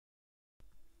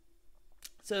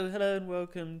So, hello and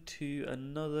welcome to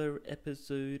another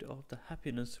episode of the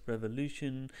Happiness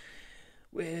Revolution,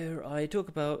 where I talk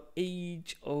about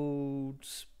age old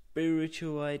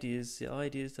spiritual ideas, the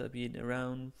ideas that have been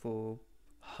around for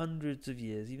hundreds of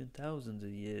years, even thousands of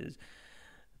years,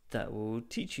 that will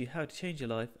teach you how to change your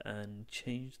life and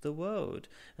change the world.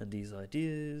 And these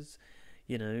ideas,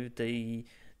 they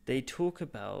talk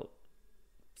about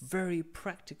very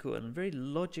practical and very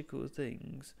logical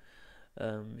things.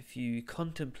 If you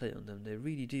contemplate on them, they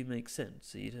really do make sense.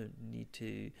 So you don't need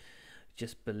to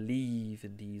just believe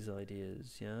in these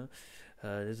ideas.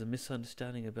 There's a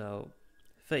misunderstanding about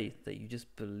faith that you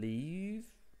just believe.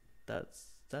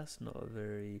 That's not a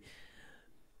very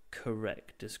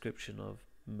correct description of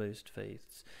most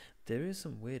faiths. There is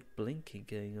some weird blinking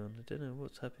going on. I don't know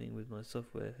what's happening with my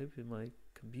software. Hopefully my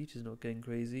computer's not going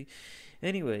crazy.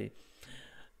 Anyway,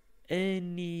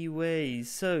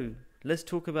 so let's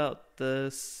talk about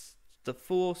the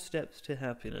 4 steps to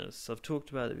happiness. I've talked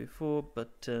about it before,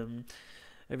 but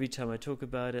every time I talk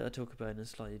about it in a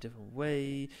slightly different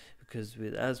way, because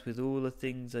as with all the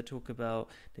things I talk about,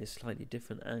 there's slightly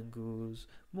different angles,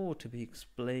 more to be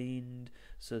explained,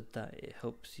 so that it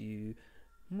helps you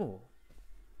more.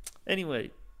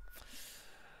 Anyway,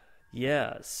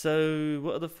 so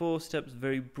what are the 4 steps?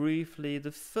 Very briefly,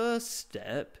 the first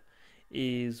step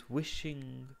is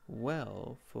wishing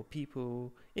well for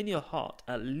people in your heart,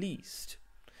 at least.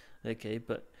 Okay,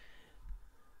 but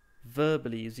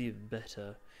verbally is even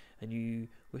better. And you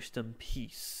wish them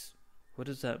peace. What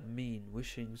does that mean,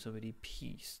 wishing somebody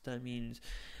peace? That means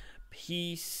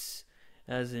peace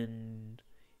as in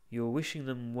you're wishing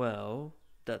them well,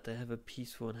 that they have a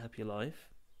peaceful and happy life.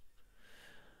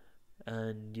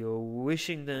 And you're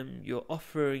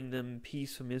offering them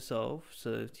peace from yourself.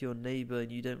 So if you're your neighbour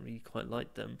and you don't really quite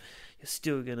like them, you're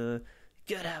still going to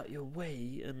get out your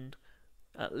way and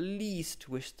at least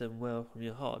wish them well from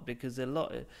your heart. Because a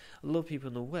lot of people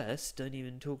in the West don't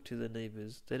even talk to their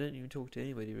neighbours. They don't even talk to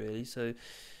anybody really. So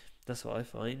that's what I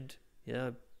find.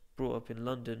 I brought up in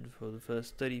London for the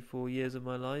first 34 years of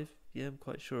my life. I'm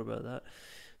quite sure about that.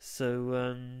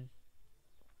 So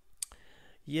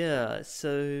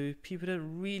so people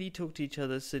don't really talk to each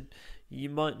other, so you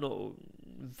might not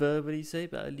verbally say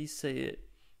it, but at least say it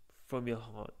from your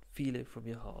heart. Feel it from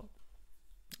your heart.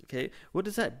 Okay, what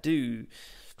does that do?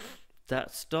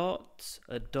 That starts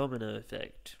a domino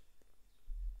effect.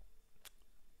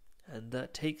 And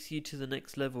that takes you to the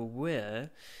next level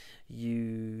where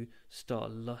you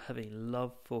start having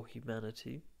love for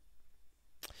humanity.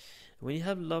 When you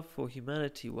have love for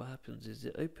humanity, what happens is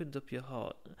it opens up your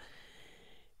heart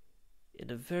in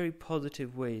a very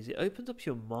positive ways. It opens up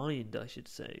your mind, I should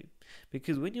say,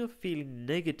 because when you're feeling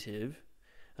negative,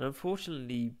 and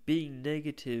unfortunately being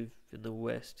negative in the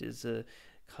West is a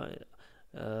kind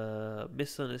of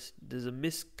there's a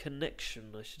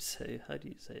misconnection, I should say. How do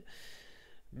you say it?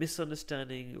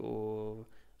 Misunderstanding, or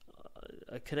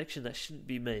a connection that shouldn't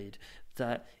be made.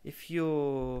 That if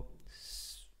you're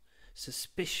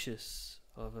suspicious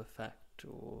of a fact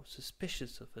or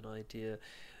suspicious of an idea,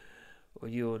 or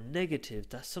you're negative,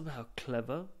 that's somehow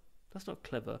clever. That's not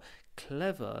clever.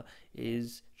 Clever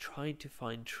is trying to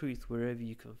find truth wherever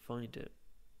you can find it.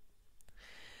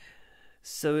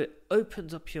 So it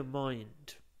opens up your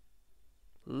mind.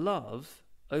 Love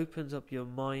opens up your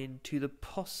mind to the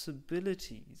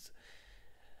possibilities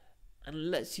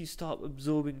and lets you start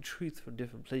absorbing truth from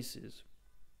different places.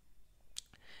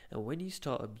 And when you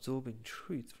start absorbing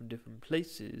truth from different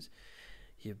places,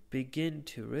 you begin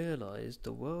to realize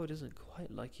the world isn't quite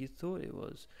like you thought it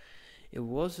was. It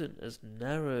wasn't as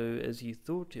narrow as you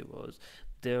thought it was.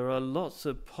 There are lots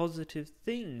of positive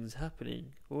things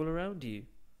happening all around you.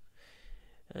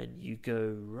 And you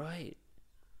go, right,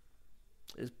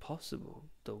 it's possible.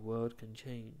 The world can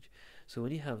change. So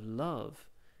when you have love,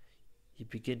 you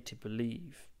begin to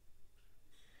believe.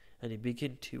 And you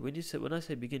begin to, when I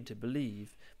say begin to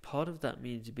believe, part of that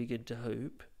means you begin to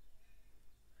hope.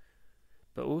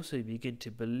 But also you begin to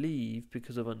believe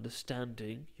because of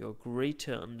understanding, your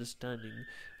greater understanding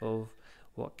of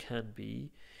what can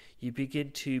be. You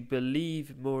begin to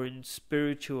believe more in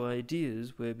spiritual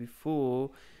ideas, where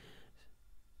before,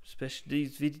 especially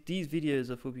these videos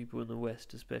are for people in the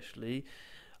West especially.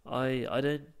 I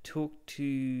don't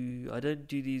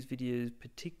do these videos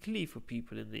particularly for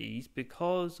people in the East,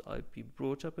 because I've been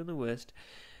brought up in the West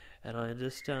and I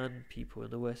understand people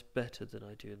in the West better than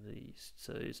I do in the East.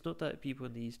 So it's not that people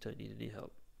in the East don't need any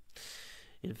help.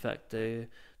 In fact, they're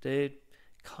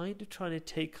kind of trying to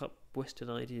take up Western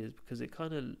ideas, because it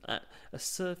kind of, at a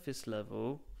surface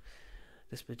level,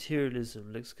 this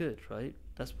materialism looks good, right?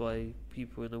 That's why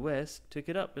people in the West took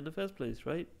it up in the first place,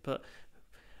 right? But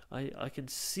I can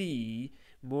see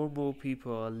more and more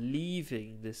people are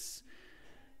leaving this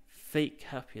fake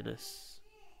happiness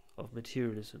of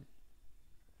materialism.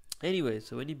 Anyway,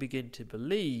 so when you begin to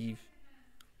believe,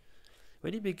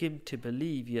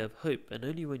 you have hope, and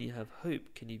only when you have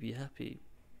hope can you be happy.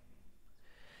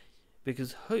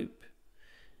 Because hope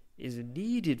is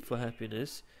needed for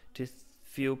happiness to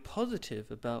feel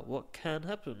positive about what can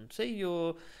happen. Say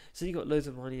you got loads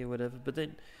of money or whatever, but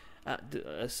then at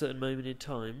a certain moment in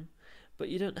time, but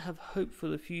you don't have hope for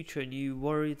the future, and you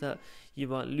worry that you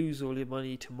might lose all your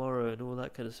money tomorrow and all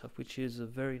that kind of stuff, which is a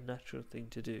very natural thing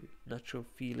to do, natural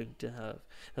feeling to have.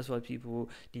 That's why people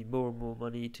need more and more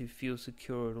money to feel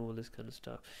secure and all this kind of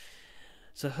stuff.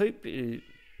 So hope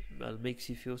makes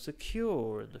you feel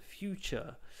secure in the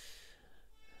future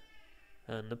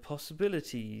and the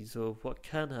possibilities of what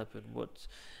can happen,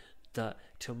 that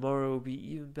tomorrow will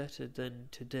be even better than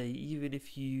today, even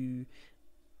if you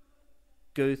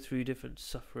go through different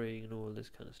suffering and all this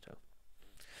kind of stuff.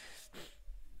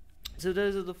 So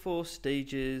those are the 4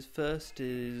 stages. First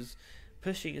is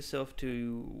pushing yourself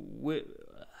to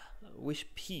wish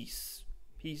peace.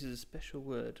 Peace is a special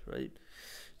word, right?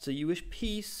 So you wish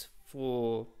peace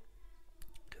for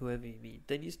whoever you meet.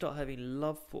 Then you start having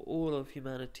love for all of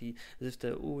humanity as if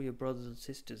they're all your brothers and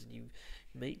sisters, and you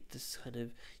make this kind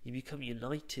of, you become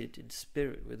united in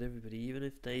spirit with everybody, even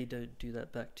if they don't do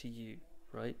that back to you,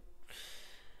 right?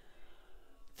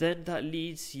 Then that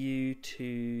leads you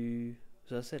to,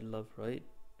 as I said, love, right?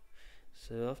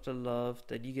 So after love,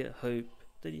 then you get hope,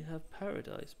 then you have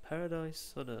paradise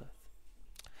on earth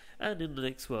and in the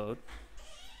next world.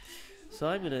 So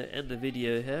I'm going to end the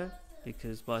video here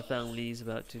because my family is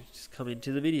about to just come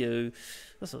into the video.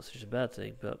 That's not such a bad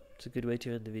thing, but it's a good way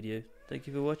to end the video. Thank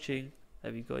you for watching.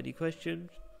 Have you got any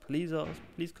questions? Please ask,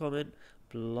 please comment,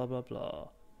 blah blah blah.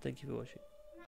 Thank you for watching.